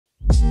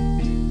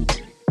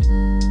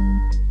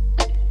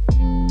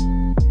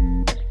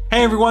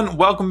everyone,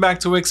 welcome back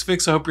to Wix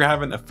Fix. I hope you're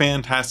having a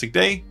fantastic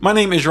day. My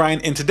name is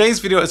Ryan, and today's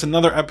video is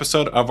another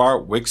episode of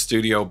our Wix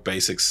Studio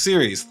Basics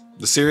series,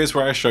 the series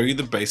where I show you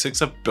the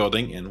basics of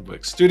building in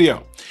Wix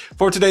Studio.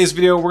 For today's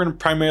video, we're going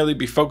to primarily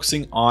be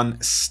focusing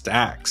on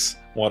stacks.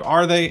 What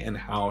are they and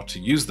how to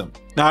use them?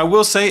 Now, I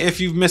will say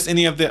if you've missed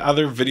any of the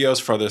other videos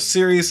for this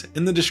series,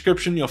 in the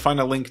description, you'll find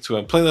a link to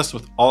a playlist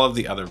with all of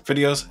the other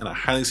videos, and I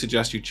highly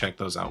suggest you check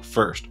those out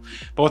first.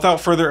 But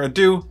without further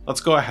ado, let's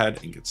go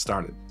ahead and get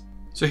started.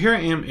 So here I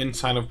am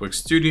inside of Wix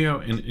Studio,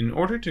 and in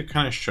order to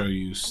kind of show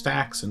you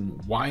stacks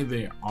and why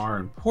they are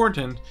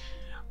important,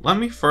 let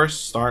me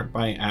first start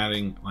by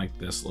adding like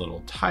this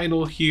little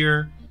title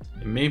here,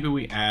 and maybe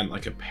we add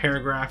like a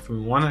paragraph, and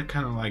we want to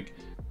kind of like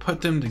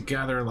put them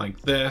together like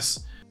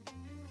this.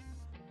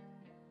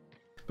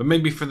 But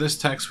maybe for this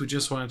text, we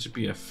just want it to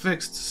be a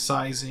fixed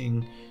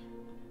sizing,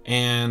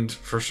 and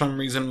for some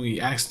reason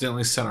we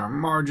accidentally set our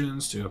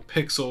margins to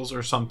pixels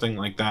or something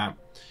like that.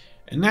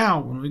 And now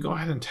when we go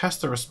ahead and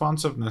test the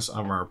responsiveness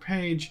of our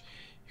page,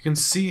 you can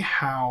see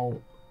how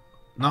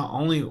not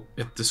only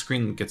if the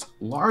screen gets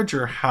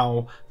larger,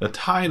 how the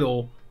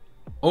title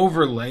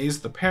overlays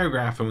the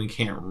paragraph and we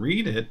can't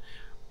read it,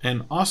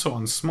 and also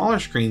on smaller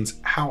screens,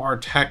 how our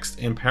text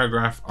and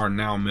paragraph are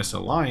now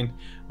misaligned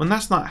when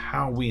that's not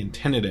how we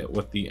intended it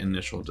with the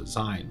initial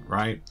design,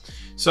 right?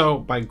 So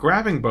by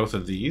grabbing both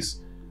of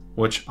these,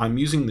 which I'm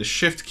using the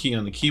Shift key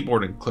on the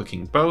keyboard and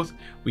clicking both,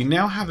 we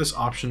now have this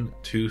option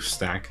to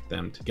stack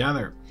them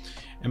together.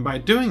 And by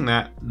doing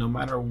that, no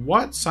matter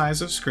what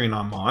size of screen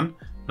I'm on,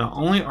 not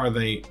only are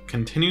they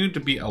continue to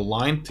be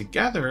aligned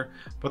together,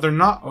 but they're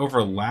not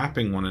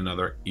overlapping one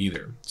another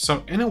either.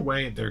 So in a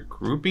way, they're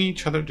grouping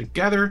each other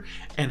together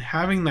and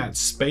having that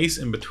space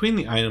in between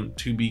the item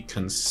to be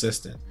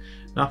consistent.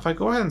 Now, if I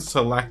go ahead and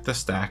select the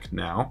stack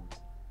now,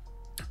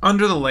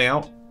 under the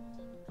layout,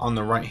 on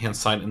the right hand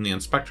side in the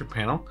inspector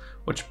panel,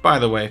 which by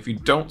the way, if you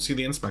don't see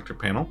the inspector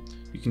panel,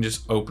 you can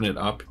just open it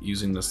up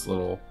using this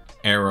little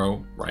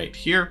arrow right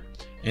here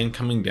and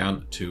coming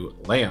down to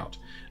layout.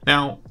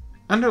 Now,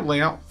 under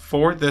layout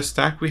for this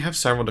stack, we have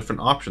several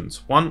different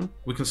options. One,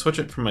 we can switch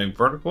it from a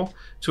vertical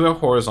to a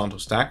horizontal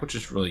stack, which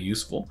is really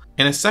useful.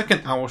 In a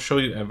second, I will show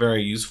you a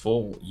very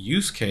useful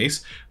use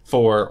case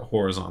for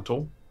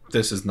horizontal.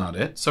 This is not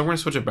it. So we're gonna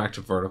switch it back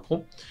to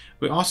vertical.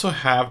 We also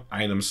have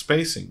item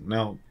spacing.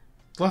 Now,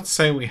 let's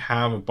say we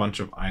have a bunch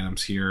of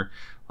items here,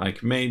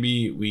 like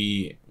maybe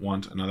we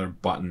want another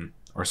button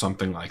or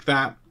something like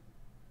that.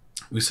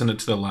 We send it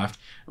to the left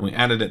and we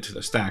added it to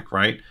the stack,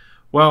 right?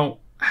 Well,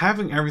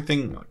 having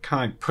everything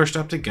kind of pushed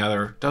up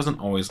together doesn't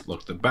always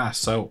look the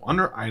best. So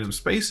under item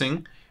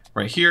spacing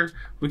right here,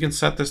 we can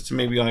set this to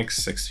maybe like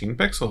 16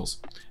 pixels.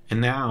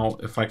 And now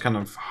if I kind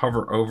of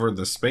hover over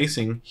the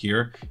spacing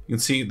here, you can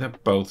see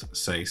that both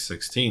say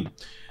 16.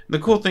 The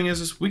cool thing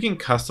is we can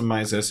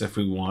customize this if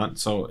we want.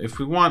 So if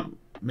we want,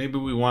 maybe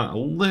we want a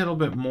little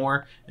bit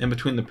more in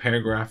between the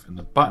paragraph and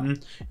the button.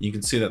 You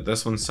can see that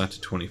this one's set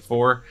to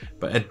 24,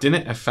 but it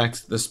didn't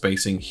affect the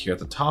spacing here at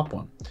the top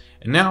one.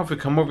 And now if we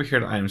come over here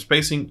to item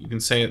spacing, you can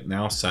say it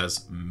now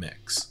says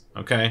mix,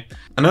 okay?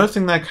 Another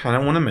thing that I kind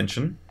of want to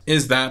mention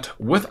is that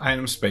with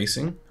item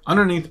spacing,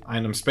 underneath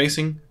item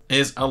spacing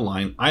is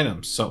align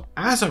items. So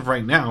as of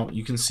right now,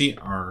 you can see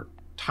our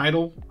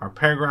title, our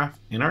paragraph,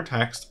 and our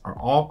text are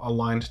all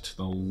aligned to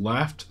the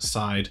left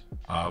side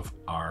of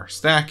our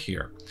stack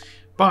here.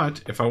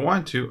 But if I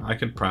want to, I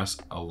could press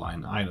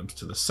align items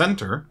to the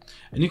center,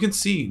 and you can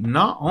see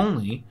not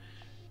only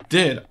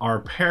did our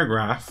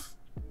paragraph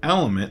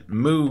element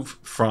move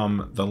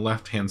from the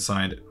left-hand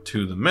side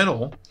to the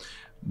middle,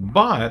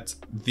 but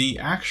the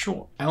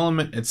actual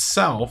element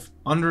itself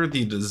under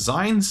the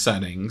design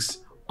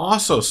settings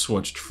also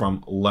switched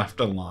from left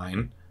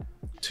align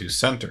to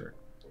center.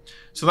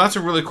 So that's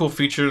a really cool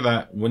feature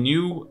that when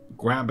you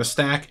grab a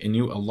stack and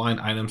you align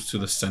items to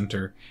the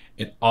center,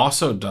 it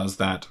also does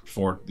that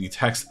for the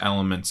text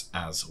elements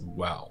as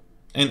well.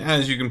 And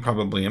as you can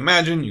probably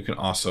imagine, you can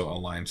also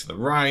align to the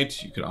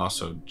right. You could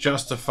also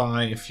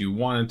justify if you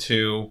wanted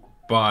to,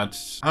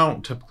 but I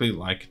don't typically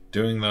like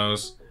doing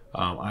those.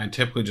 I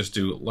typically just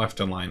do left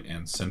align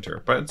and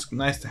center, but it's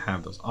nice to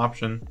have those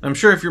options. I'm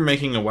sure if you're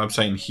making a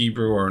website in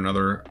Hebrew or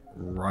another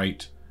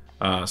right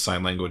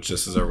sign language,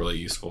 this is a really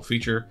useful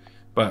feature.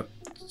 But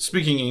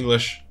speaking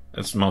English,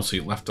 it's mostly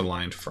left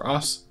aligned for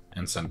us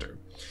and center.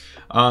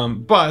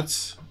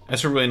 But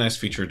it's a really nice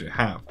feature to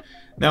have.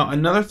 Now,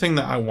 another thing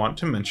that I want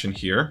to mention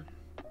here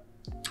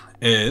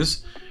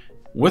is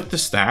with the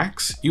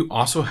stacks, you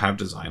also have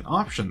design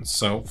options.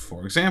 So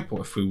for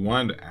example, if we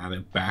wanted to add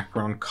a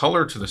background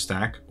color to the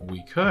stack,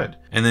 we could.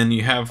 And then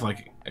you have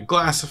like a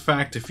glass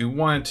effect if you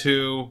wanted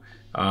to.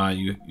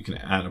 You can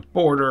add a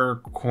border,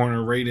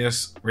 corner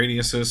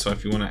radiuses. So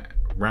if you want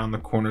to around the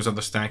corners of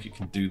the stack, you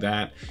can do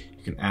that.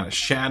 You can add a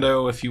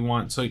shadow if you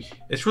want. So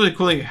it's really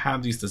cool that you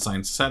have these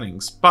design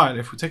settings. But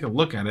if we take a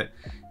look at it,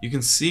 you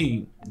can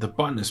see the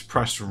button is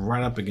pressed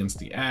right up against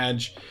the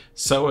edge.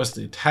 So is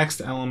the text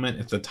element.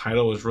 If the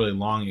title was really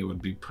long, it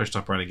would be pushed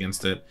up right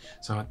against it.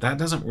 So that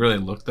doesn't really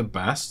look the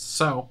best.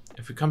 So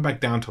if we come back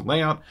down to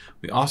layout,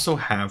 we also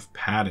have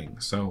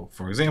padding. So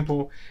for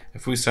example,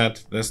 if we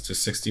set this to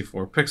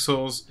 64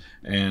 pixels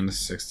and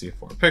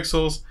 64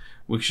 pixels,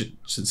 we should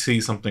see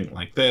something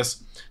like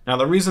this. Now,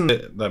 the reason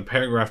that the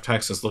paragraph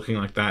text is looking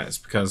like that is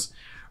because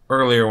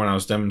earlier when I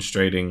was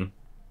demonstrating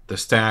the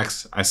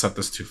stacks, I set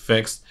this to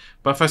fixed.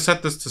 But if I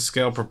set this to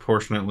scale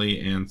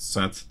proportionately and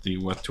set the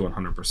width to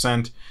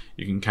 100%,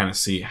 you can kind of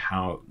see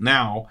how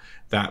now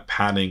that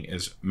padding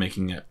is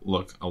making it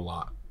look a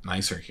lot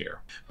nicer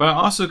here. But I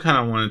also kind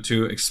of wanted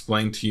to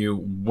explain to you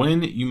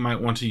when you might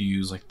want to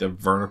use like the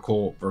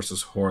vertical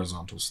versus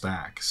horizontal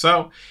stack.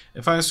 So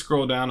if I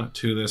scroll down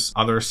to this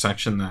other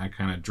section that I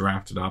kind of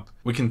drafted up,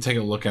 we can take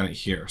a look at it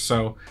here.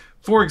 So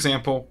for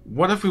example,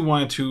 what if we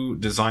wanted to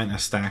design a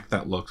stack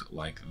that looked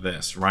like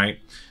this, right?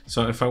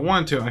 So if I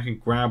wanted to, I can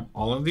grab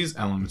all of these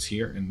elements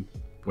here and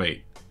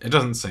wait, it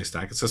doesn't say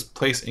stack, it says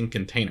place in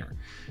container.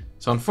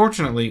 So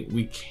unfortunately,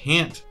 we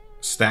can't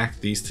stack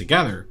these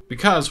together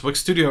because Wix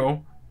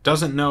Studio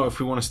doesn't know if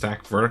we want to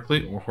stack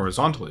vertically or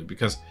horizontally,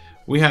 because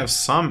we have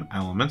some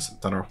elements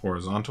that are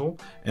horizontal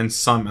and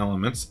some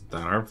elements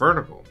that are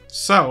vertical.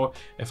 So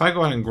if I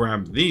go ahead and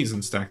grab these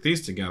and stack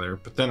these together,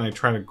 but then I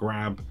try to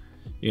grab,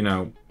 you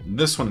know,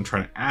 this one and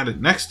try to add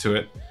it next to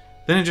it,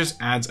 then it just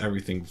adds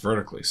everything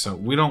vertically. So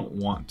we don't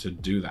want to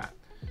do that.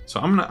 So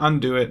I'm going to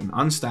undo it and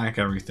unstack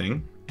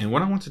everything. And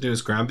what I want to do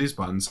is grab these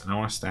buttons and I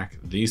want to stack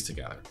these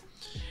together.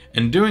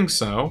 In doing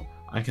so,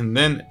 I can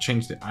then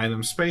change the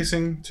item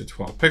spacing to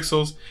 12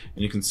 pixels,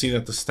 and you can see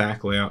that the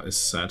stack layout is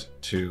set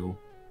to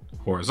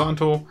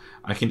horizontal.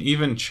 I can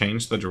even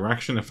change the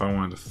direction if I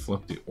wanted to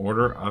flip the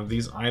order of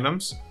these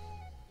items,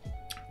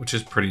 which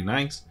is pretty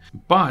nice.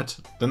 But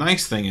the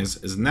nice thing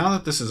is now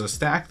that this is a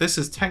stack, this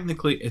is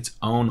technically its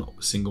own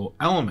single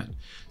element.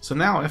 So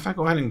now if I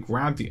go ahead and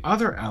grab the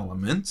other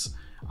elements,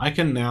 I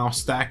can now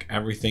stack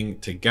everything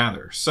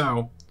together.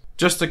 So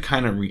just to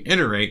kind of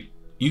reiterate,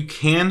 you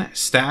can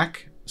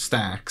stack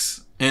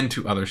stacks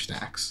into other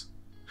stacks,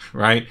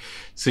 right?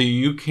 So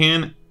you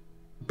can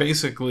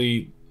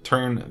basically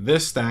turn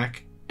this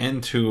stack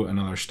into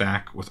another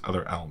stack with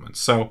other elements.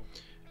 So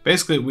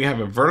basically we have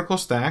a vertical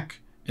stack,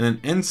 and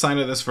then inside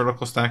of this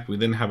vertical stack, we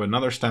then have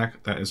another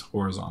stack that is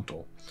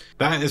horizontal.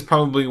 That is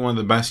probably one of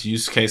the best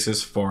use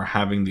cases for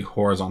having the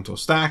horizontal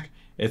stack.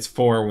 It's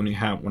for when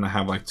I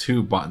have like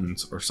two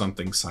buttons or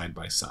something side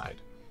by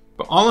side.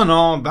 But all in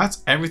all,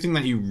 that's everything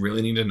that you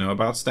really need to know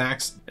about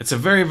stacks. It's a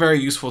very, very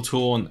useful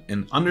tool,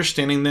 and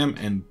understanding them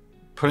and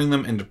putting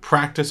them into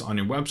practice on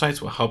your websites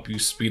will help you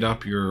speed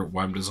up your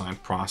web design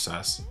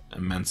process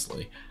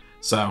immensely.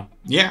 So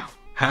yeah,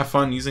 have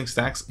fun using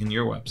stacks in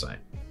your website.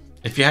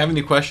 If you have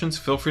any questions,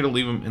 feel free to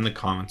leave them in the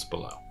comments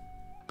below.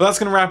 But that's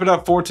going to wrap it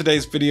up for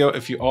today's video.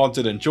 If you all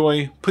did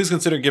enjoy, please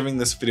consider giving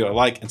this video a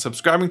like and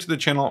subscribing to the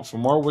channel for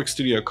more Wix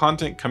Studio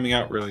content coming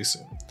out really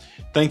soon.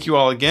 Thank you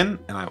all again,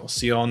 and I will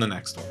see you all in the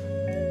next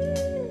one.